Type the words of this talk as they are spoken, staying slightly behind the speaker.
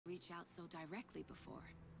reach out so directly before.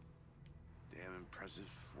 Damn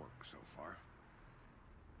impressive work so far.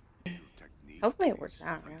 New technique. Hopefully it works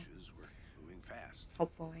out, yeah. We're moving fast.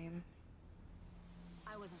 Hopefully.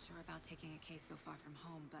 I wasn't sure about taking a case so far from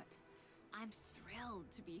home, but I'm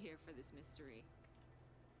thrilled to be here for this mystery.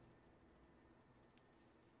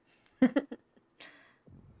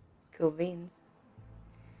 Cool beans.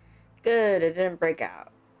 Good, it didn't break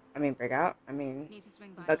out. I mean, Need to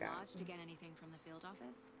swing by bug the out. lodge to get anything from the field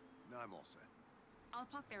office? No, I'm all set. I'll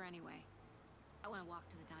park there anyway. I want to walk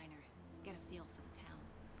to the diner, get a feel for the town.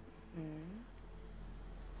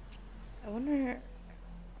 I wonder...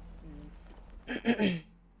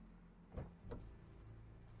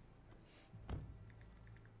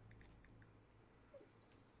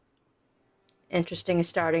 Interesting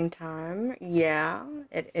starting time. Yeah,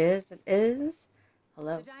 it is. It is.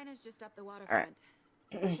 Hello. The diner's just up the waterfront.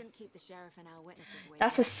 We shouldn't keep the sheriff and our witnesses waiting.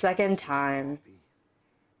 That's the second time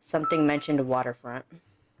something mentioned waterfront.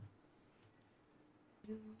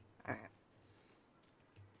 Alright.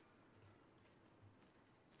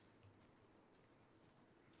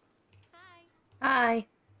 Hi.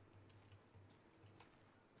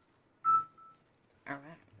 Alright.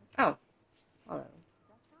 Oh. Hello.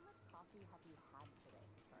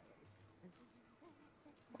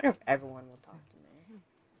 I wonder if everyone will talk to me.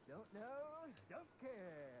 Don't know, don't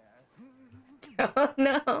care. Don't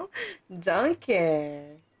know. Don't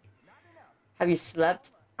care. Have you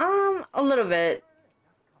slept? A little bit.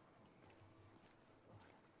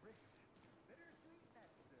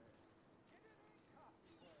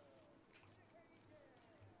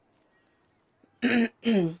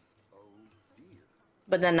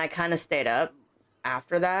 But then I kind of stayed up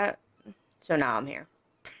after that. So now I'm here.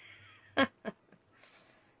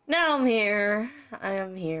 Now I'm here. I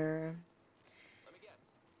am here.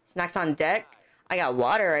 Snacks on deck. I got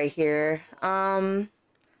water right here. I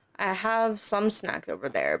have some snacks over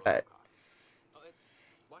there, but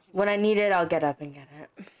when I need it, I'll get up and get it.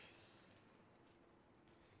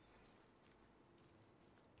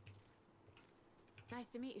 Nice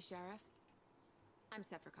to meet you, Sheriff. I'm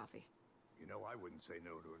set for coffee. You know, I wouldn't say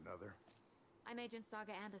no to another. I'm Agent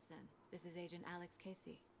Saga Anderson. This is Agent Alex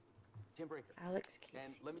Casey. Tim Breaker. Alex Casey.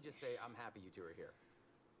 And let me just say, I'm happy you two are here.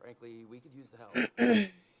 Frankly, we could use the help.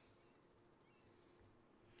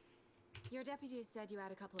 Your deputies said you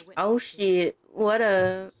had a couple of witnesses. Oh shit! What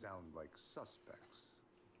a... Sound like suspects.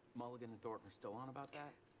 Mulligan and Thornton are still on about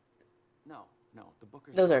that? No, the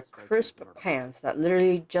Bookers... Those are crisp pants that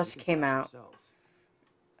literally just came out.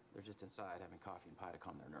 They're just inside having coffee and pie to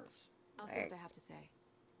calm their nerves. I'll see what they have to say.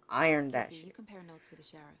 Iron that Casey, shit. you compare notes with the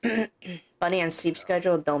sheriff. Bunny and sleep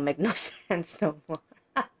schedule don't make no sense no more.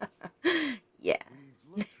 Yeah.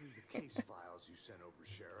 We've looked through the case files you sent over,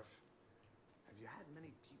 Sheriff. Have you had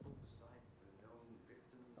many people besides the known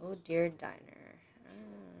victims? Oh dear, diner. I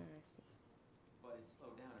see. But it's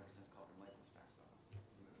slowed down ever since Calder Lake was passed off.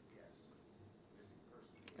 Yes. Missing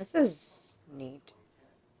person. This is neat.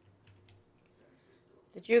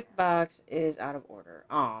 The jukebox is out of order.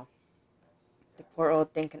 Aw. The poor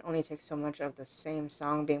old thing can only take so much of the same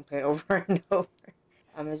song being played over and over.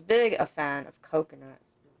 I'm as big a fan of Coconut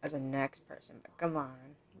as the next person, but come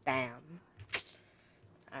on. Damn.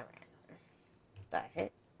 Alright. That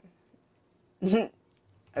hit.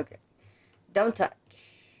 Okay. Don't touch.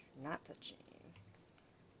 Not touching.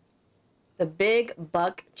 The Big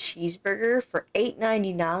Buck Cheeseburger for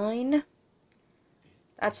 $8.99.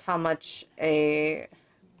 That's how much a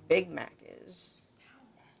Big Mac is.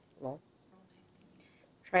 Lol.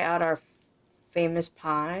 Try out our famous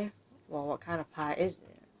pie. Well, what kind of pie is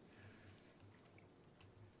it?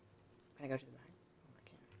 Can I go to the back? Oh, I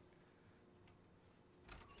can't.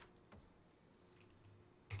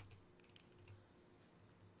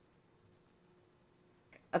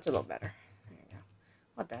 That's a little better. There you go.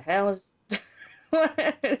 What the hell is...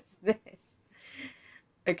 What is this?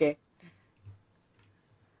 Okay.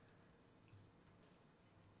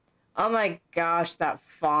 Oh my gosh, that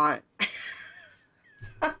font.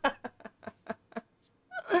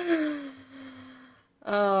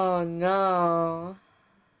 Oh no.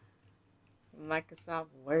 Microsoft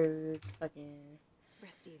Word, fucking.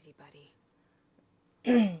 Rest easy, buddy.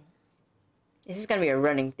 This is gonna be a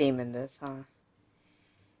running theme in this, huh?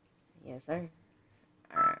 Yes, sir.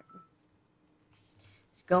 Alright.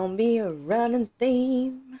 It's gonna be a running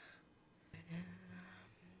theme.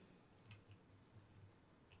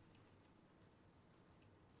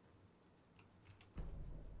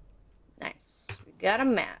 Nice. We got a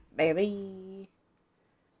map, baby.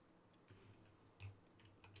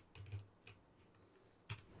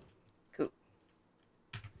 Cool.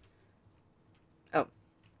 Oh.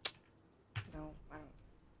 No, I don't.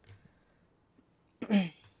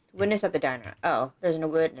 Witness at the diner. Oh, there's no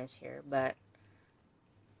witness here, but...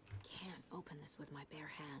 Can't open this with my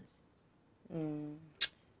bare hands.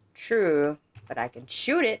 True, but I can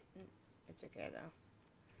shoot it. It's okay, though.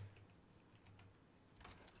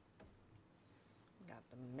 Got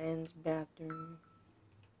the men's bathroom.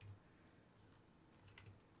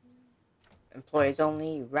 Employees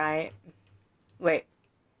only, right? Wait.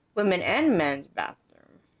 Women and men's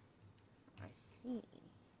bathroom. I see.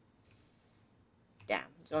 Damn,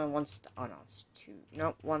 there's only one stall. Oh, no, it's two.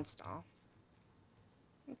 Nope, one stall.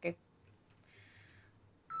 Okay.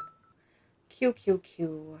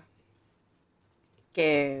 Q.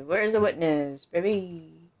 Okay, where's the witness,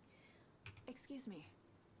 baby? Excuse me.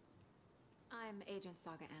 I'm Agent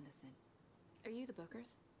Saga Anderson. Are you the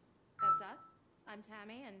bookers? That's us. I'm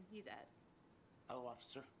Tammy, and he's Ed. Hello,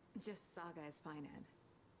 officer. Just Saga is fine, Ed.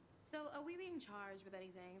 So, are we being charged with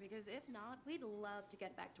anything? Because if not, we'd love to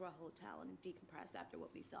get back to our hotel and decompress after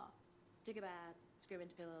what we saw. Take a bath, scream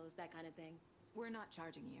into pillows, that kind of thing. We're not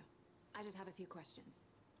charging you. I just have a few questions.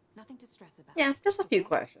 Nothing to stress about. Yeah, just a few okay?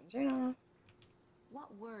 questions, you know.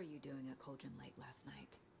 What were you doing at Cauldron Lake last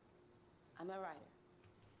night? I'm a writer.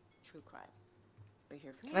 True crime. We're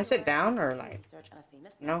here for Can I sit down or some like... research on a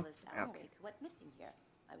famous No? novelist Alan Okay. Wake who went missing here.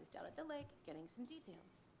 I was down at the lake getting some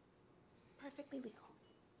details. Perfectly legal.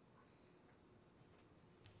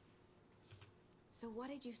 So what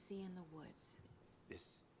did you see in the woods?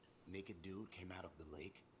 This naked dude came out of the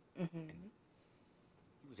lake. Mm-hmm. And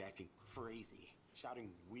he was acting crazy, shouting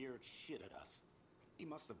weird shit at us. He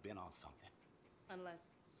must have been on something. Unless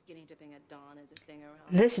skinny dipping at dawn is a thing around.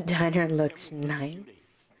 This diner looks Then we were nice. shooting.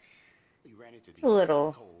 We ran into It's these a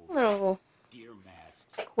little cold deer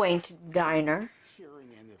masks quaint diner. peering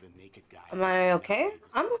into the naked guy. Am I okay?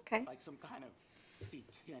 I'm okay. Like some kind of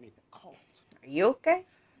satanic cult. Are you okay?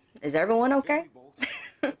 Is everyone okay? Then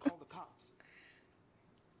we bolted. Called the cops.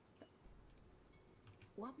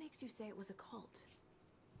 What makes you say it was a cult?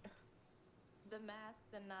 The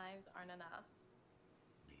masks and knives aren't enough.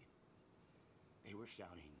 They were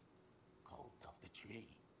shouting, "Cult of the tree,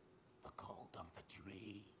 the cult of the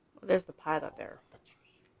tree." Well, there's the pie that they're The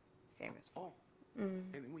tree. famous for. Oh,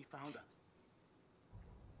 and then we found a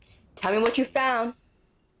Tell me what you found.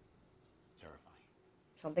 terrifying.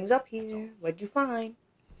 Something's up here. What'd you find?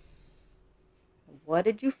 What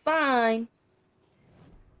did you find?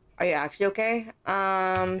 Are you actually okay?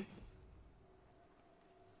 I'm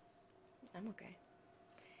okay.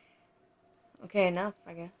 Okay enough,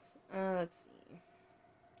 I guess. Let's see.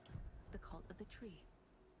 The cult of the tree.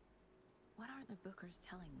 What are the bookers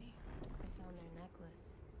telling me? I found their necklace.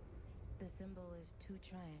 The symbol is 2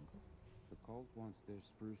 triangles. The cult wants their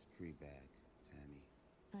spruce tree bag, Tammy.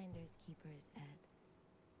 Finders keepers, Ed.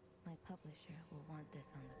 My publisher will want this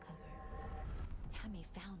on the cover. Tammy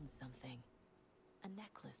found something. A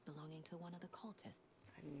necklace belonging to one of the cultists.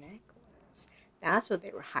 A necklace. That's what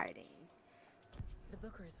they were hiding. The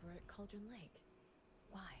bookers were at Cauldron Lake.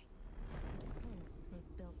 Why? The fence was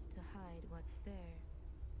built to hide what's there.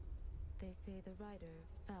 They say the rider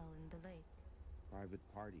fell in the lake. Private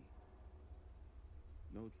party.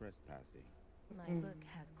 No trespassing. My book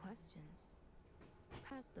has questions.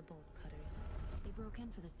 Past the bolt cutters. They broke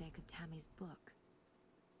in for the sake of Tammy's book.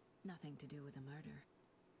 Nothing to do with the murder.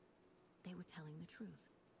 They were telling the truth.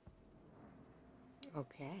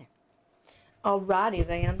 Okay. Alrighty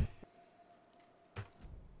then.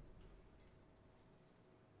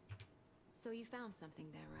 So you found something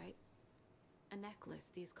there, right? A necklace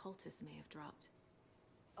these cultists may have dropped.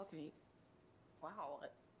 Okay. Wow.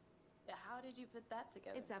 How did you put that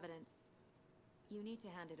together? It's evidence. You need to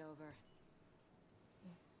hand it over.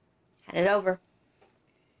 Hand it over.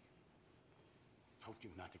 Told you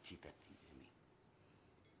not to keep that thing to me.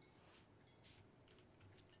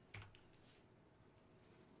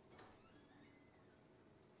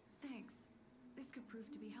 Thanks. This could prove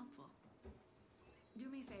to be helpful. Do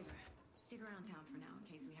me a favor. Stick around town for now in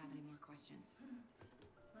case we have any more questions.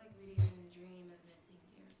 Like we'd even dream of missing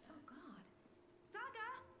dear Oh, friends. God. Saga!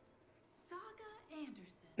 Saga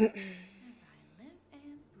Anderson. As I live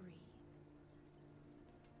and breathe.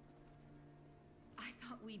 I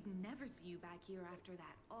thought we'd never see you back here after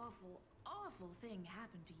that awful, awful thing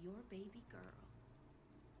happened to your baby girl.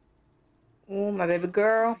 Ooh, my baby Who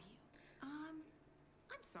girl. are you?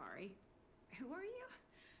 I'm sorry. Who are you?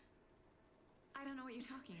 I don't know what you're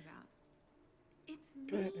talking about. It's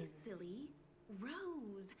me, silly.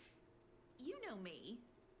 Rose. You know me.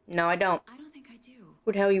 No, I don't. I don't think I do.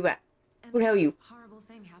 Who the hell you at? And Who the hell you? a horrible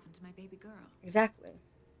thing happened to my baby girl. Exactly.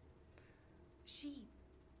 She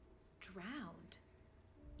drowned.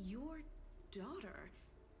 Your daughter.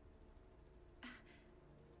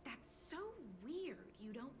 That's so weird.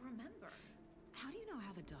 You don't remember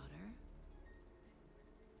have a daughter?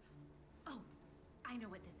 Oh, I know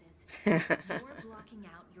what this is. You're blocking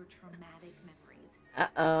out your traumatic memories.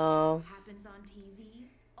 Uh-oh. Happens on TV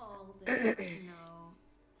all the time, no.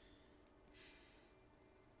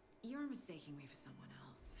 You're mistaking me for someone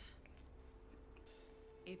else.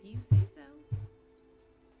 If you say so.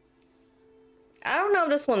 I don't know if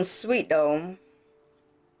this one's sweet, though.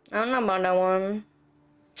 I don't know about that one.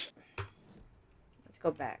 Let's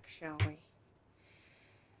go back, shall we?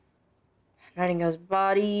 Nightingale's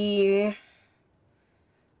body.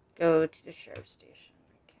 Go to the sheriff's station.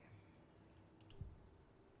 Okay.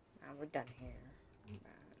 Now we're done here.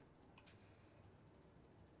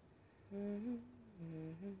 We're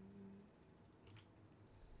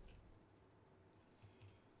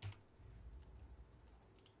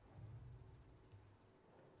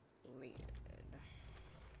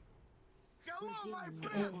dealing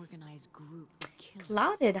with an organized group of killers.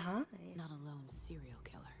 Clouded high. Not a lone serial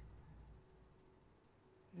killer.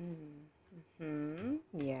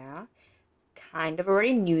 Yeah. Kind of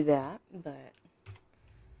already knew that, but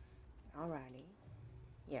alrighty.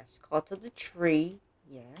 Yes, cult of the tree.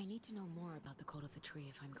 Yes. I need to know more about the cult of the tree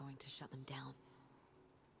if I'm going to shut them down.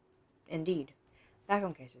 Indeed.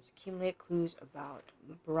 Background cases. Accumulate clues about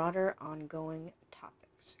broader ongoing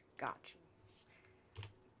topics. Got you.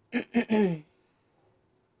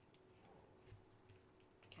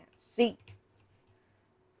 Can't see.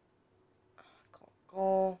 Cult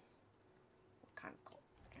goal. What kind of cult?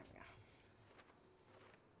 There we go.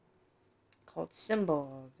 Cult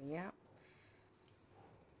symbols. Yeah.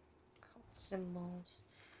 Cult symbols.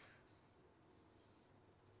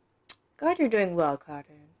 Glad you're doing well,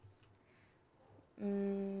 Clouded.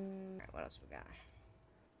 Alright, what else we got?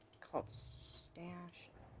 Cult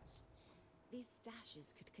stashes. These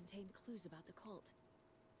stashes could contain clues about the cult.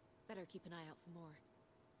 Better keep an eye out for more.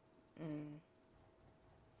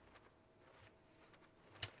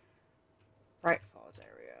 Bright Falls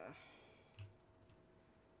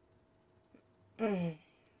area.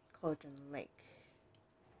 Cauldron Lake.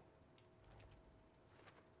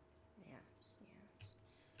 Yes.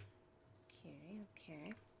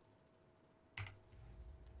 Okay.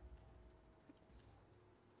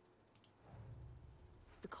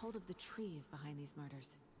 The cult of the tree is behind these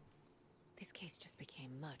murders. This case just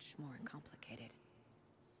became much more complicated.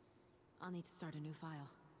 I'll need to start a new file.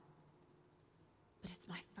 But it's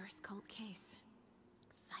my first cult case.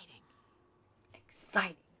 Exciting.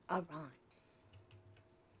 Alright.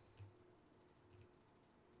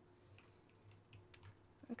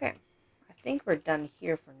 Okay. I think we're done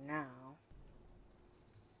here for now.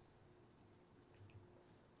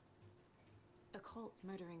 A cult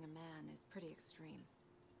murdering a man is pretty extreme.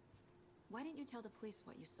 Why didn't you tell the police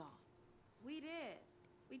what you saw? We did.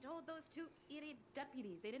 We told those two idiot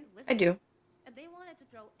deputies. They didn't listen. I do. And they wanted to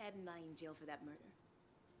throw Ed and I in jail for that murder.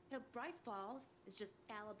 You know, Bright Falls is just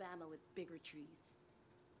Alabama with bigger trees.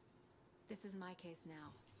 This is my case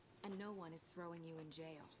now, and no one is throwing you in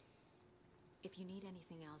jail. If you need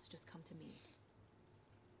anything else, just come to me.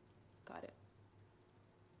 Got it.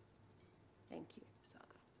 Thank you,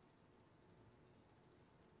 Saga.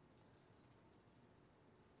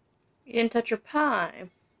 You didn't touch your pie.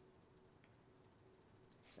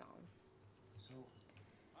 So.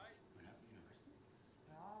 We're not being arrested?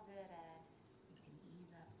 We're all good, Ed. You can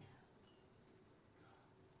ease up now.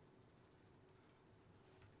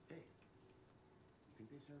 Hey, you think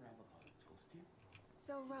they serve avocado toast here?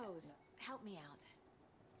 So, Rose, help me out.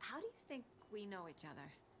 How do you think we know each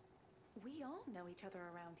other? We all know each other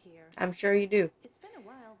around here. I'm sure you do. It's been a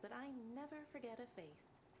while, but I never forget a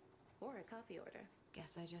face. Or a coffee order.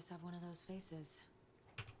 Guess I just have one of those faces.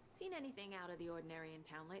 Seen anything out of the ordinary in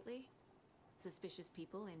town lately? Suspicious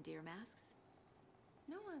people in deer masks?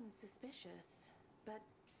 No one's suspicious. But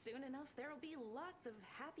soon enough, there'll be lots of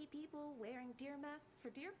happy people wearing deer masks for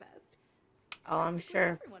Deerfest. Oh, I'm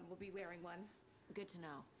sure. Everyone will be wearing one. Good to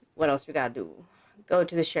know. What else we gotta do? Go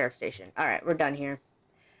to the sheriff's station. Alright, we're done here.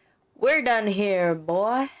 We're done here,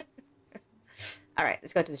 boy. Alright,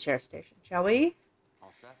 let's go to the sheriff's station, shall we?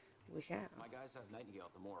 All set? We shall. My guys have Nightingale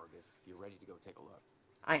at the morgue if you're ready to go take a look.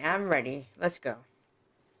 I am ready. Let's go.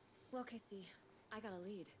 Well, Casey, I got a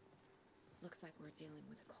lead. Looks like we're dealing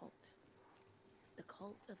with a cult. The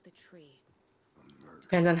cult of the tree.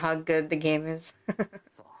 Depends on how good the game is.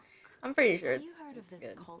 I'm pretty sure Have it's you heard of this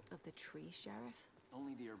good. cult of the tree, Sheriff?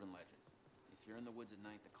 Only the urban legend. If you're in the woods at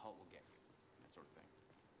night, the cult will get you. That sort of thing.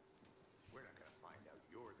 We're not gonna find out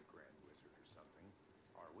you're the Grand Wizard or something,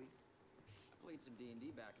 are we? I played some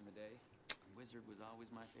D&D back in the day. Wizard was always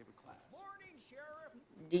my favorite class. Morning, Sheriff.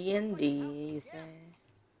 D&D, you say?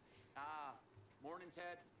 Morning,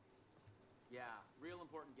 Ted. Yeah, Real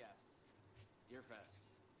important guests. Deerfest.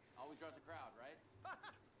 Always draws a crowd, right?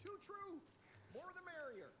 Too true. More the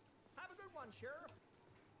merrier. Have a good one, Sheriff.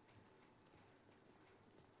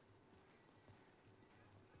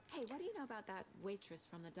 Hey, what do you know about that waitress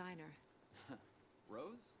from the diner?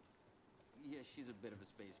 Rose? Yeah, she's a bit of a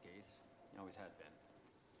space case. Always has been.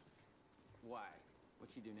 Why?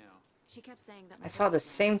 What'd she do now? She kept saying that I saw the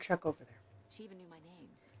same truck over there. She even knew my name.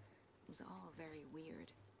 It was all very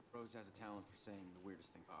weird. Rose has a talent for saying the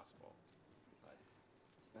weirdest thing possible. But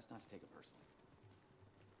it's best not to take it personally.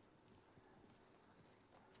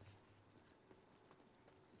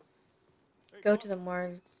 Hey, Go to the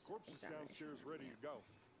morgue. corpse is downstairs ready to go.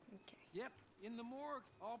 Okay. Yep, in the morgue,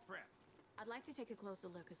 all prepped. I'd like to take a closer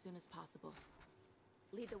look as soon as possible.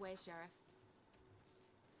 Lead the way, Sheriff.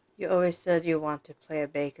 You always said you want to play a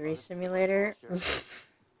bakery simulator.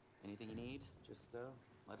 Anything you need, just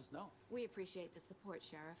let us know. We appreciate the support,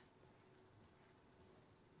 Sheriff.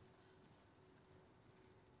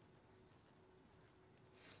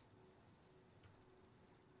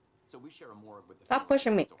 So we share a morgue with the Stop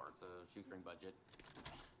pushing me. store. It's a shoestring budget.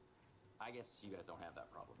 I guess you guys don't have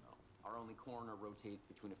that problem though. Our only coroner rotates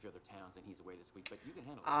between a few other towns and he's away this week, but you can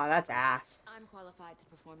handle it. Aw, that's ass. I'm qualified to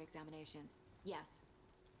perform examinations. Yes.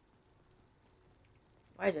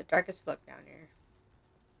 Why is it dark as fuck down here?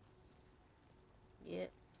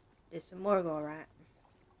 Yep. There's some morgue, alright.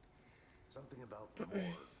 Something about the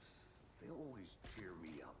morgues. They always cheer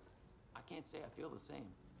me up. I can't say I feel the same.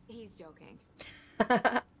 He's joking.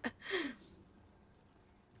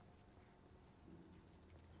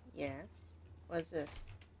 Yes. What's this?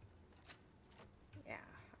 Yeah,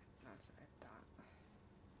 that's what I thought.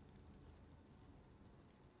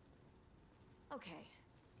 Okay.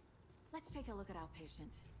 Let's take a look at our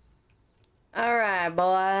patient. Alright,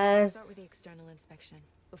 Let's boys. start with the external inspection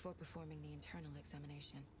before performing the internal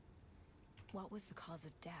examination. What was the cause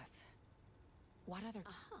of death? What other...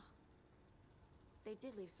 Aha. They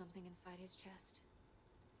did leave something inside his chest.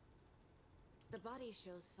 The body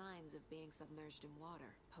shows signs of being submerged in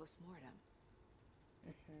water post-mortem.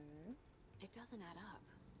 It doesn't add up.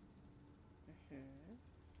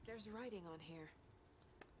 There's writing on here.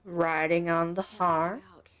 Writing on the Can't heart. make it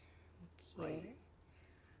out. Okay. Writing.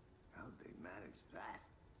 How'd they manage that?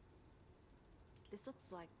 This looks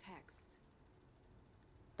like text.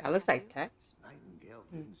 That looks like text. Nightingale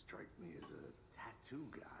didn't strike me as a tattoo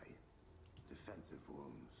guy. Defensive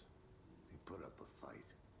wounds. He put up a fight.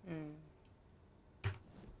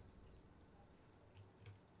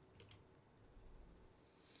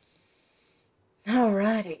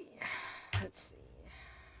 Alrighty. Let's see.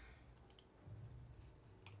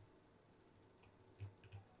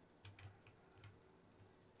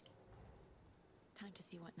 Time to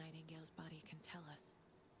see what Nightingale's body can tell us.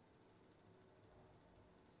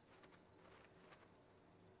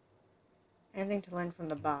 Anything to learn from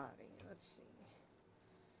the body. Let's see.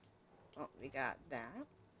 Oh, we got that.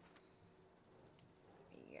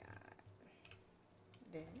 We got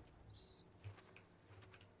this.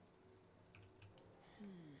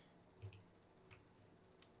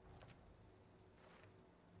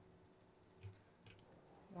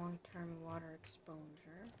 Long-term water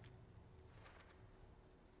exposure.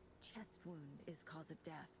 Chest wound is cause of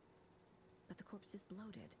death, but the corpse is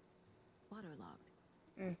bloated, waterlogged.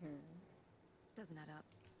 Doesn't add up.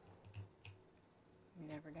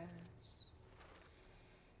 Never does.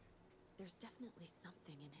 There's definitely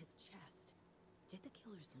something in his chest. Did the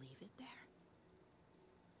killers leave it there?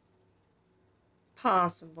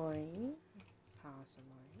 Possibly.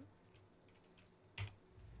 Possibly.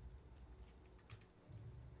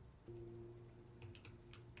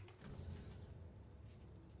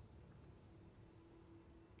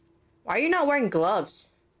 Why are you not wearing gloves?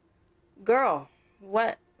 Girl,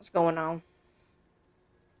 what's going on?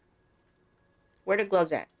 Where the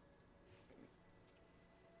gloves at?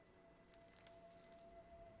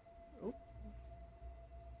 Oop.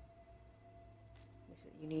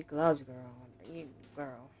 You need gloves, girl.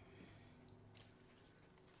 Girl.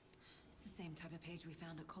 It's the same type of page we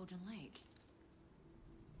found at Cauldron Lake.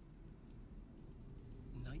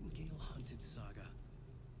 Nightingale hunted Saga.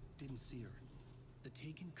 Didn't see her. The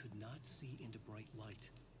Taken could not see into bright light.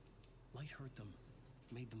 Light hurt them,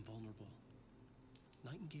 made them vulnerable.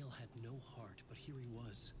 Nightingale had no heart, but here he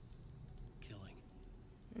was, killing.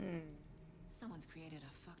 Someone's created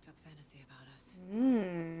a fucked up fantasy about us.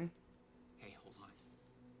 Hey, hold on.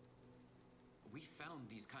 We found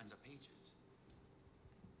these kinds of pages.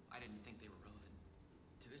 I didn't think they were relevant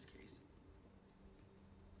to this case.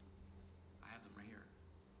 I have them right here.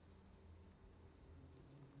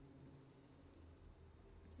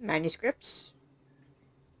 Manuscripts.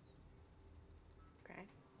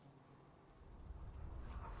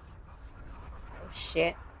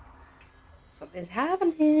 shit. Something's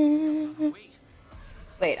happening.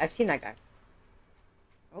 Wait, I've seen that guy.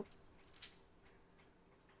 Oh.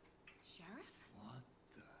 Sheriff? What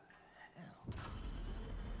the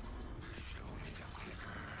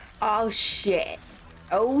hell? Oh shit.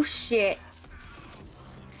 Oh shit.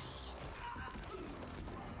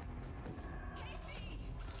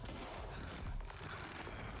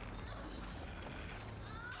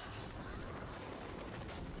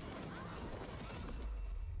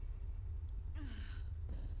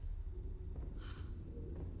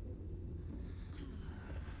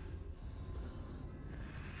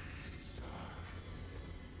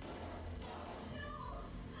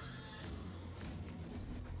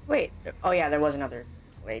 Wait. Oh yeah, there was another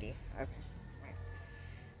lady. Okay. Right.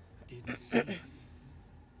 Didn't see her.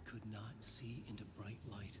 Could not see into bright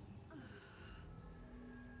light.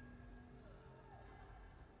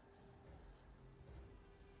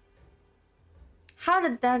 How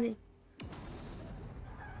did that?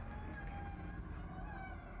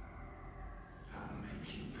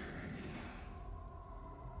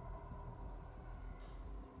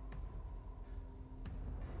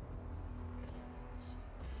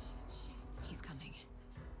 He's coming.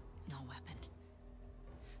 No weapon.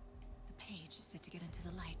 The page said to get into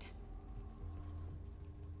the light.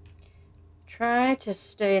 Try to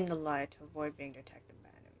stay in the light to avoid being detected by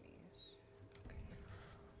enemies. Okay.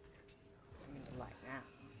 I'm in the light now.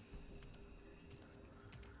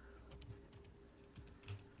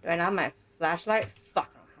 Do I not have my flashlight? Fuck,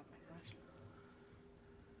 I don't have my flashlight.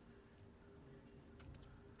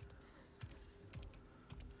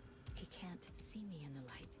 He can't see me in the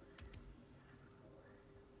light.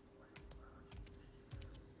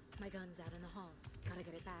 My gun's out in the hall. Gotta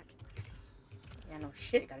get it back. Yeah, no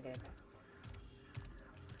shit, gotta get it back.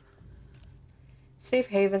 Safe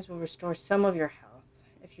havens will restore some of your health.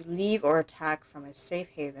 If you leave or attack from a safe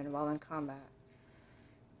haven while in combat,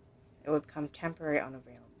 it will become temporary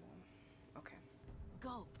unavailable. Okay.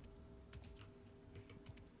 Go.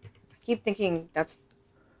 I keep thinking that's...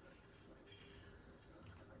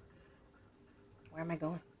 Where am I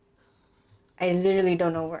going? I literally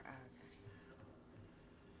don't know where...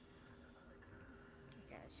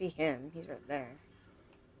 Okay, I see him. He's right there.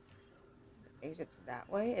 The exit's that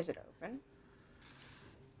way. Is it open?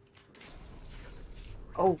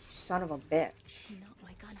 Oh, son of a bitch. He knocked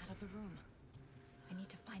my gun out of the room. I need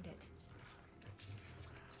to find it.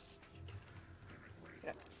 Get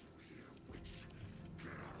up.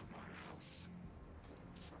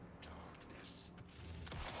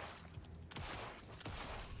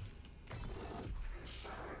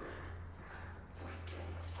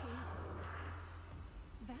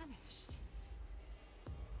 He vanished.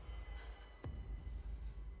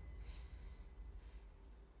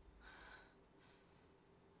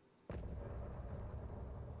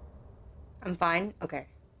 I'm fine. Okay.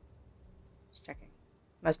 Just checking.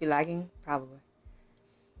 Must be lagging? Probably.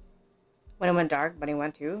 When it went dark, but it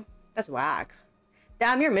went too? That's whack.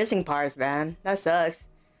 Damn, you're missing parts, man. That sucks.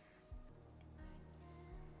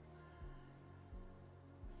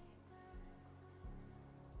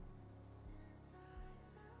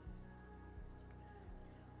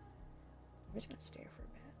 I'm just gonna stare for a bit.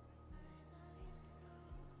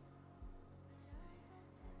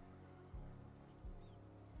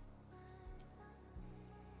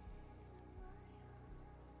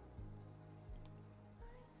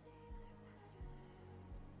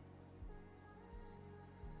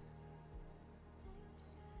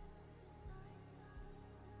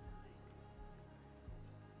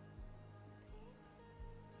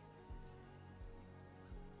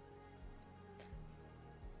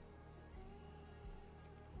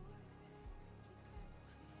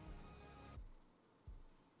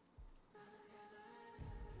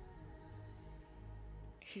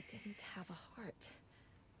 He didn't have a heart,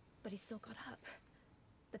 but he still got up.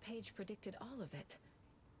 The page predicted all of it.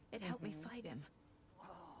 It helped me fight him.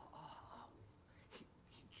 He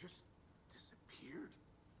just disappeared?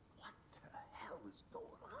 What the hell is going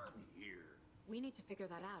on here? We need to figure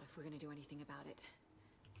that out if we're gonna do anything about it.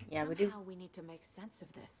 Yeah, we do. Somehow we need to make sense of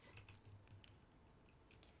this.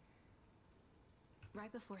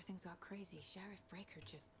 Right before things got crazy, Sheriff Breaker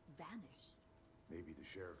just vanished. Maybe the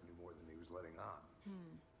sheriff knew more than he was letting on.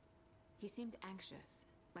 He seemed anxious,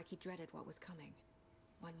 like he dreaded what was coming.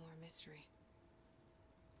 One more mystery.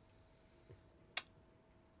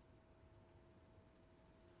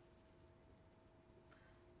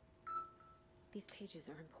 These pages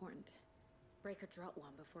are important. Breaker dropped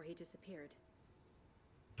one before he disappeared.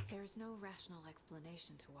 There's no rational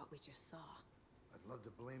explanation to what we just saw. I'd love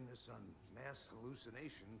to blame this on mass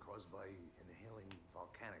hallucination caused by inhaling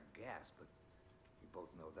volcanic gas, but You both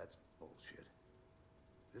know that's bullshit.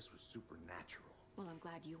 This was supernatural. Well, I'm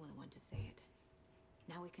glad you were the one to say it.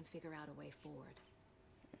 Now we can figure out a way forward.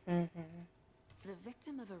 Mm-hmm. The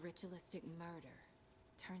victim of a ritualistic murder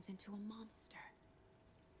turns into a monster.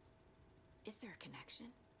 Is there a connection?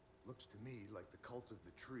 Looks to me like the cult of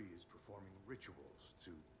the tree is performing rituals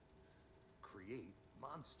to create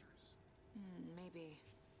monsters. Maybe.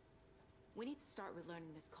 We need to start with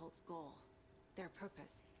learning this cult's goal, their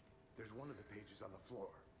purpose. There's one of the pages on the floor.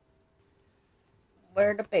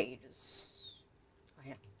 Where are the pages? Oh,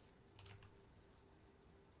 yeah.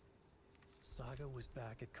 Saga was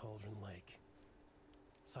back at Cauldron Lake.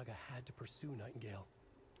 Saga had to pursue Nightingale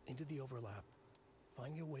into the overlap.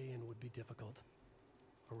 Finding a way in would be difficult.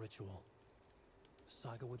 A ritual.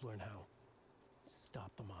 Saga would learn how.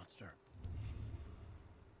 Stop the monster.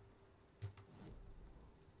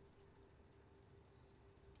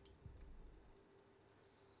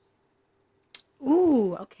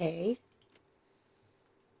 Ooh, okay.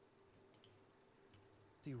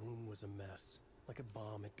 The room was a mess, like a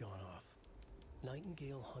bomb had gone off.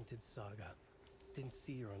 Nightingale hunted Saga. Didn't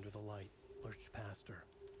see her under the light, lurched past her.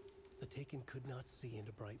 The Taken could not see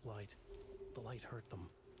into bright light. The light hurt them,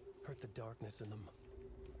 hurt the darkness in them,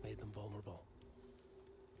 made them vulnerable.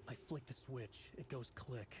 I flick the switch, it goes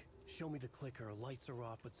click. Show me the clicker, lights are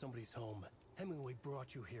off, but somebody's home. Hemingway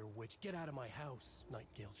brought you here, witch. Get out of my house,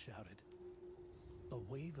 Nightingale shouted. A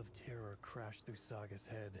wave of terror crashed through Saga's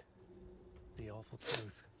head. The awful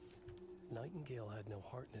truth. Nightingale had no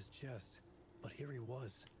heart in his chest, but here he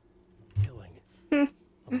was, killing a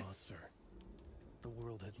monster. The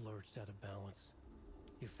world had lurched out of balance.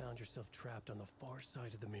 You found yourself trapped on the far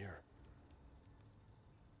side of the mirror.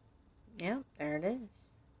 Yeah, there it is.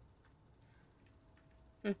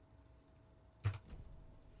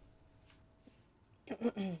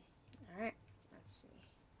 Alright, let's see.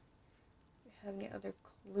 Do we have any other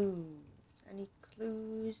clues? Any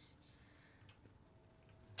clues?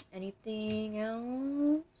 Anything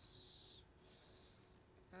else?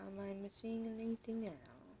 Am I missing anything else?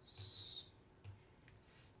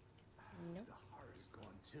 Nope. The heart is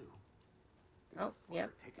gone too. Oh,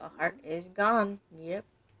 yep. The heart is gone. Yep.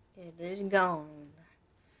 It is gone.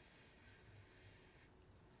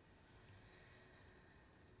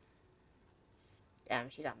 Damn,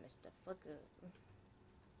 she got messed the fuck up.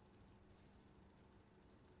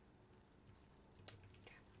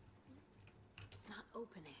 It's not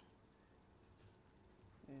opening.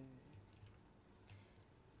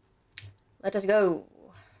 Let us go.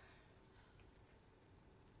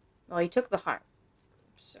 Well, he took the heart.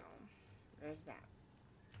 So, there's that.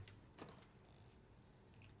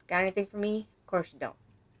 Got anything for me? Of course you don't.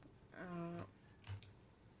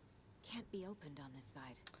 Can't be opened on this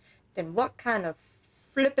side. Then what kind of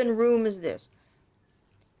flippin' room is this?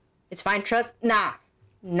 It's fine, trust? Nah.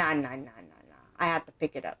 Nah. I had to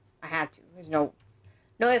pick it up. I had to. There's no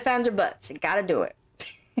ifs, ands, or buts. I gotta do it.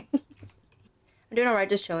 I'm doing alright,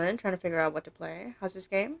 just chilling, trying to figure out what to play. How's this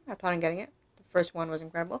game? I plan on getting it. The first one was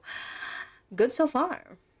incredible. Good so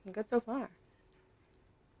far. Good so far.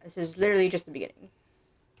 This is literally just the beginning.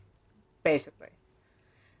 Basically.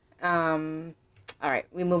 Alright,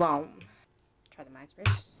 we move on. Try the mind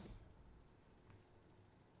space.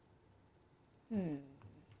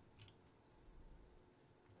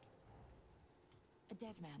 A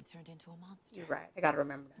dead man turned into a monster. You're right. I gotta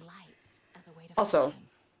remember that. Light as a way to Also, function.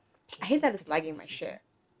 I hate that it's lagging my shit,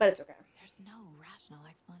 but it's okay. There's no rational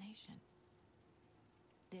explanation.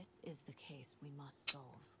 This is the case we must solve.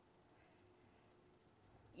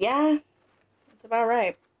 Yeah, that's about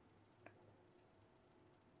right.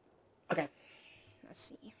 Okay, let's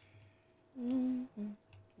see.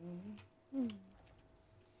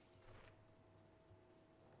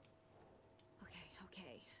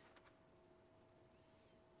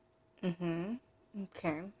 Okay.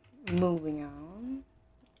 Okay, moving on.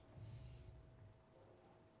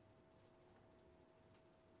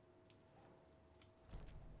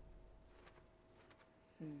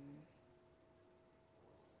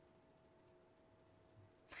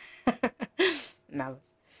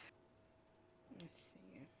 Malice. Let's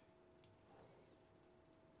see.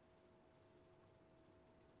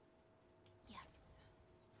 Yes.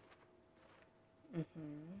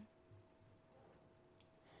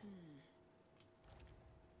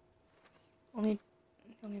 Only,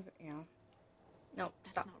 yeah. No,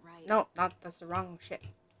 That's stop. not right. No, that's the wrong shit.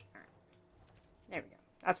 Alright. There we go.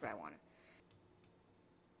 That's what I wanted.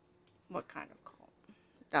 What kind of cult?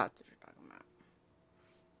 That's what you're talking about.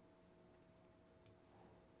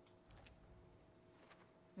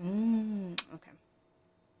 Okay.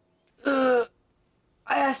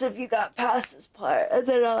 I asked if you got past this part, and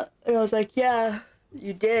then I was like, yeah.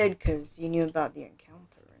 You did, because you knew about the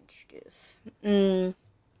encounter and stuff.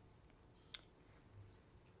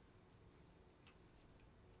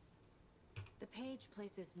 The page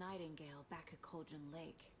places Nightingale back at Cauldron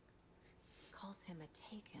Lake. Calls him a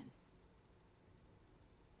Taken.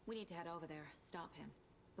 We need to head over there, stop him,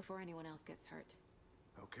 before anyone else gets hurt.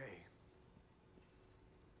 Okay.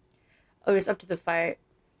 Oh, it's up to the fight.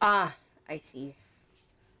 Ah, I see.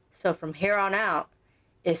 So from here on out,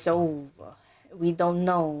 it's over. We don't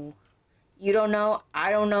know. You don't know.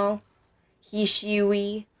 I don't know. He, she,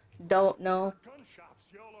 we don't know. Gun shops,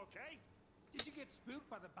 y'all okay? Did you get spooked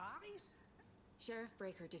by the bodies? Sheriff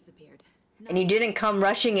Breaker disappeared. And you didn't come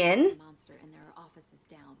rushing in? Monster and their office is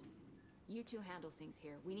down. You two handle things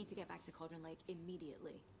here. We need to get back to Cauldron Lake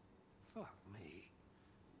immediately. Fuck me.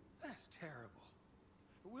 That's terrible.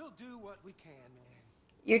 We'll do what we can, man.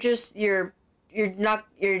 You're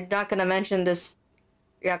not gonna mention this.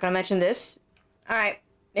 You're not gonna mention this? Alright.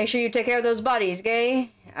 Make sure you take care of those bodies,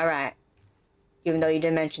 okay? Alright. Even though you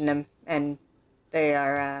didn't mention them. And they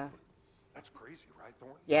are, That's crazy, right,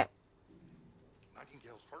 Thorn? Yep.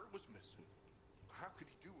 Nightingale's heart was missing. How could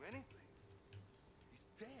he do anything?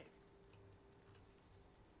 He's dead.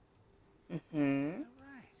 Mm-hmm.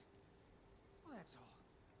 Right. Well, that's all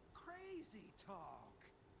crazy talk.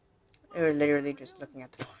 They were literally just looking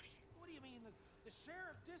at the body. What do you mean the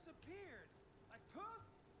sheriff disappeared? Like poof?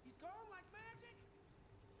 He's gone like magic?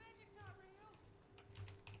 Magic's not real.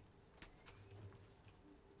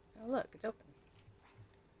 Oh look, it's open.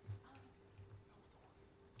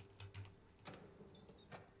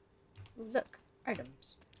 Ooh, look,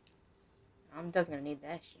 items. I'm definitely gonna need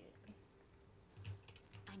that shit.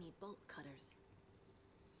 I need bolt cutters.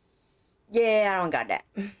 Yeah, I don't got that.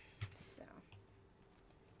 So,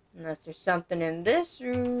 unless there's something in this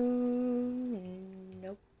room,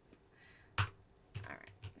 nope. All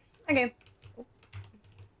right. Okay. Oh.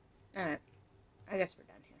 All right. I guess we're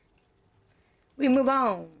done here. We move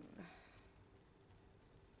on.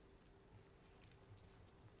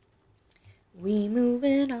 We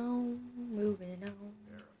moving on, moving on.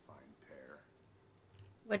 They're a fine pair.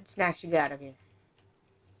 What snacks you got over here?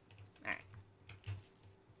 Alright.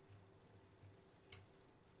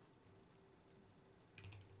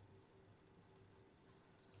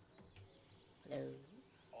 Hello.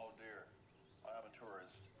 Oh dear, I am a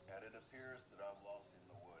tourist, and it appears that I'm lost in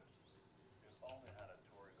the woods. If only had a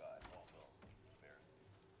tour guide also. Embarrassing.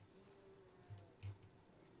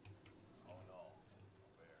 Oh no,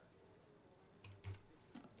 a bear.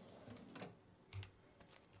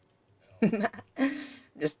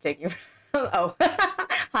 Just taking. Oh,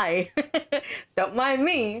 hi. Don't mind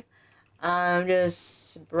me. I'm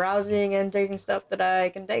just browsing and taking stuff that I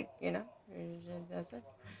can take, you know. That's it.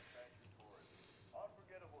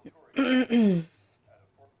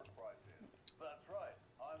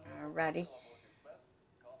 Alrighty.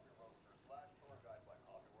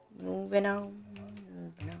 Moving on,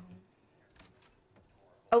 moving on.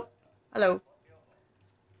 Oh, hello.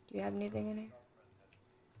 Do you have anything in here?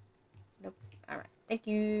 Nope. Alright, thank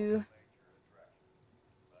you.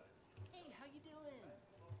 Hey, how you doing?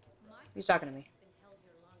 Who's talking to me? Been held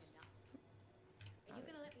here long enough. Are you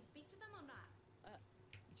gonna let me speak to them or not?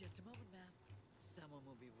 Just a moment, ma'am. Someone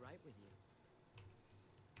will be right with you.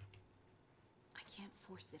 I can't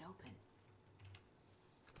force it open.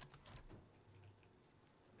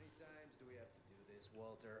 How many times do we have to do this,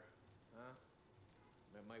 Walter? Huh?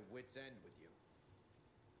 I'm at my wit's end with you.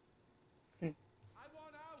 I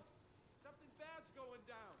want out. Something bad's going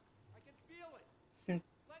down. I can feel it.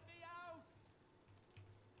 Let me out.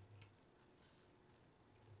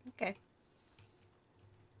 Okay.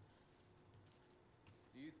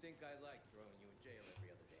 Do you think I like throwing you in jail every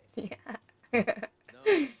other day? Yeah. No,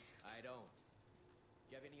 I don't. Do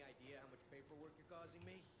you have any idea how much paperwork you're causing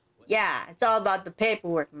me? Yeah, it's all about the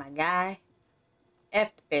paperwork, my guy.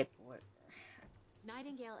 F the paperwork.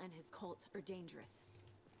 Nightingale and his cult are dangerous.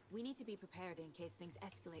 We need to be prepared in case things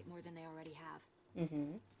escalate more than they already have.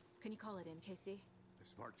 Mm-hmm. Can you call it in, Casey? A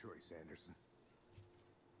smart choice, Anderson.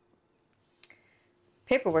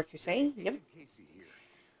 Paperwork, you say? Yep. Casey here.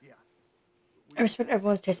 Yeah. I respect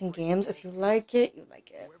everyone's taste in games. If you like it, you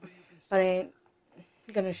like it. But I ain't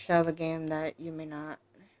gonna shove a game that you may not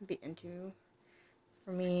be into.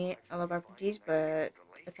 For me, I love RPGs, but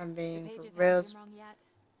if I'm being for real,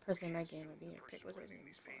 personally my game would be a pick with Resident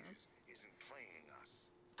Evil 4.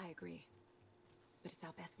 I agree. But it's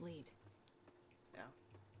our best lead. No.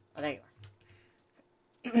 Oh, there you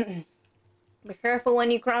are. Be careful when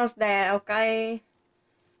you cross that, okay?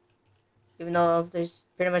 Even though there's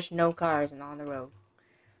pretty much no cars and on the road.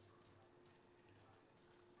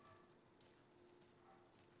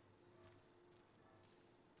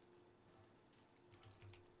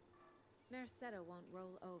 Mayor Seto won't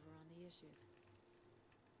roll over on the issues.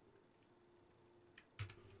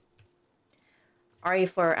 Are you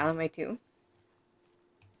for Alan 2?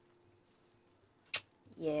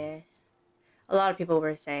 Yeah. A lot of people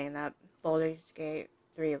were saying that Baldur's Gate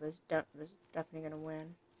 3 was definitely gonna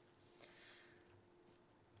win.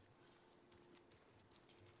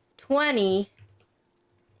 20.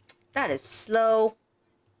 That is slow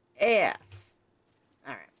AF.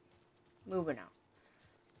 Alright. Moving on.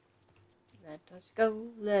 Let us go.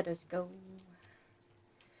 Let us go.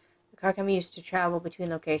 The car can be used to travel between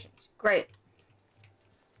locations. Great.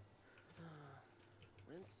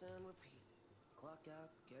 Rinse and repeat. Clock out,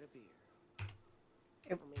 get a beer.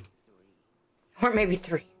 Yep. Or maybe 3. Or maybe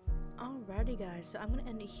 3. Alrighty guys, so I'm going to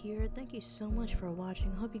end it here. Thank you so much for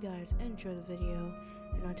watching. Hope you guys enjoy the video.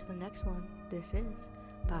 And until the next one, this is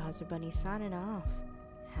BiohazardBunnie signing off.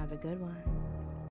 Have a good one.